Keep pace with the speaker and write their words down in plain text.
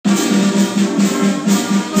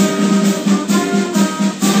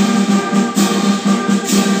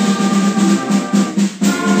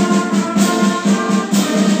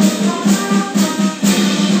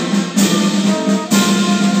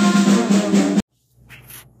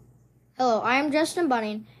I'm Justin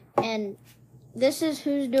Bunning, and this is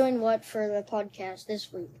Who's Doing What for the podcast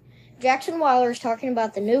this week. Jackson Weiler is talking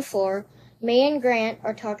about the new floor. Me and Grant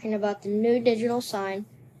are talking about the new digital sign.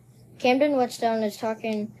 Camden Whetstone is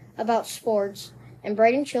talking about sports, and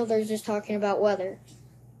Braden Childers is talking about weather.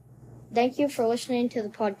 Thank you for listening to the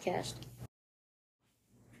podcast.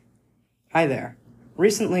 Hi there.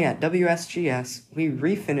 Recently at WSGS, we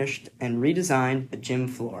refinished and redesigned the gym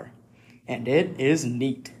floor, and it is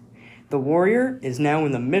neat. The Warrior is now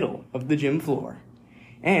in the middle of the gym floor,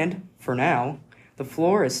 and, for now, the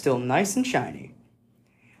floor is still nice and shiny.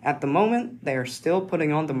 At the moment, they are still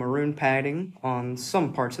putting on the maroon padding on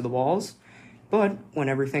some parts of the walls, but when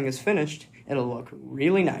everything is finished, it'll look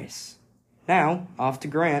really nice. Now, off to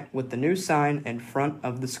Grant with the new sign in front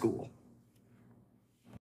of the school.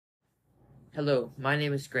 Hello, my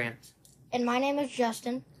name is Grant. And my name is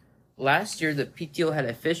Justin. Last year, the PTO had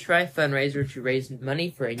a fish fry fundraiser to raise money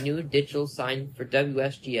for a new digital sign for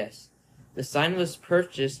WSGS. The sign was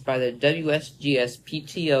purchased by the WSGS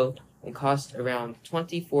PTO and cost around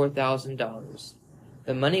 $24,000.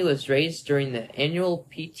 The money was raised during the annual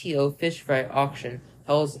PTO fish fry auction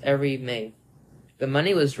held every May. The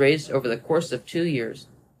money was raised over the course of 2 years.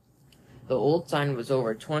 The old sign was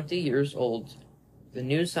over 20 years old. The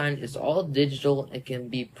new sign is all digital and can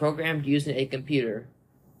be programmed using a computer.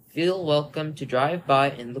 Feel welcome to drive by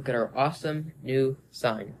and look at our awesome new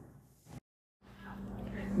sign.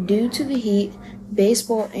 Due to the heat,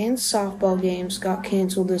 baseball and softball games got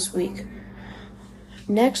canceled this week.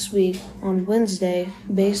 Next week, on Wednesday,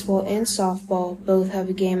 baseball and softball both have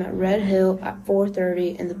a game at Red Hill at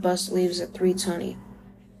 4:30 and the bus leaves at 3:20.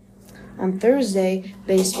 On Thursday,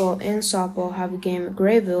 baseball and softball have a game at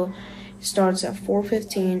Grayville. It starts at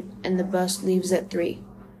 4:15 and the bus leaves at 3.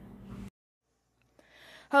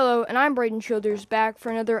 Hello, and I'm Braden Childers, back for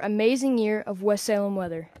another amazing year of West Salem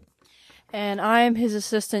weather. And I am his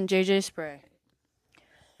assistant, JJ Spray.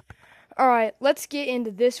 Alright, let's get into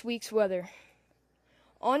this week's weather.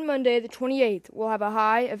 On Monday, the 28th, we'll have a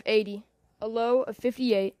high of 80, a low of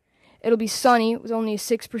 58. It'll be sunny with only a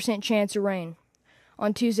 6% chance of rain.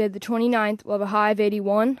 On Tuesday, the 29th, we'll have a high of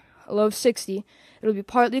 81, a low of 60. It'll be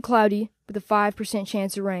partly cloudy with a 5%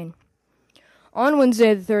 chance of rain. On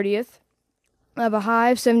Wednesday, the 30th, we'll have a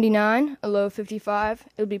high of 79, a low of 55.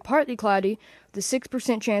 It'll be partly cloudy with a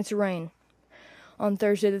 6% chance of rain. On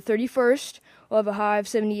Thursday, the 31st, we'll have a high of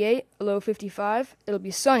 78, a low of 55. It'll be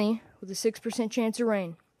sunny with a 6% chance of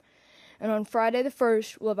rain. And on Friday, the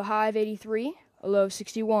 1st, we'll have a high of 83, a low of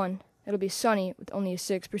 61. It'll be sunny with only a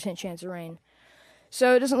 6% chance of rain.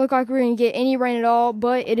 So it doesn't look like we're going to get any rain at all,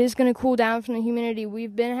 but it is going to cool down from the humidity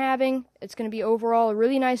we've been having. It's going to be overall a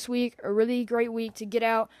really nice week, a really great week to get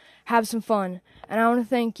out, have some fun. And I want to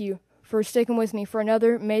thank you for sticking with me for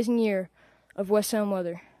another amazing year of West Salem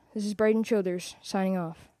weather. This is Braden Childers signing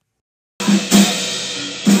off.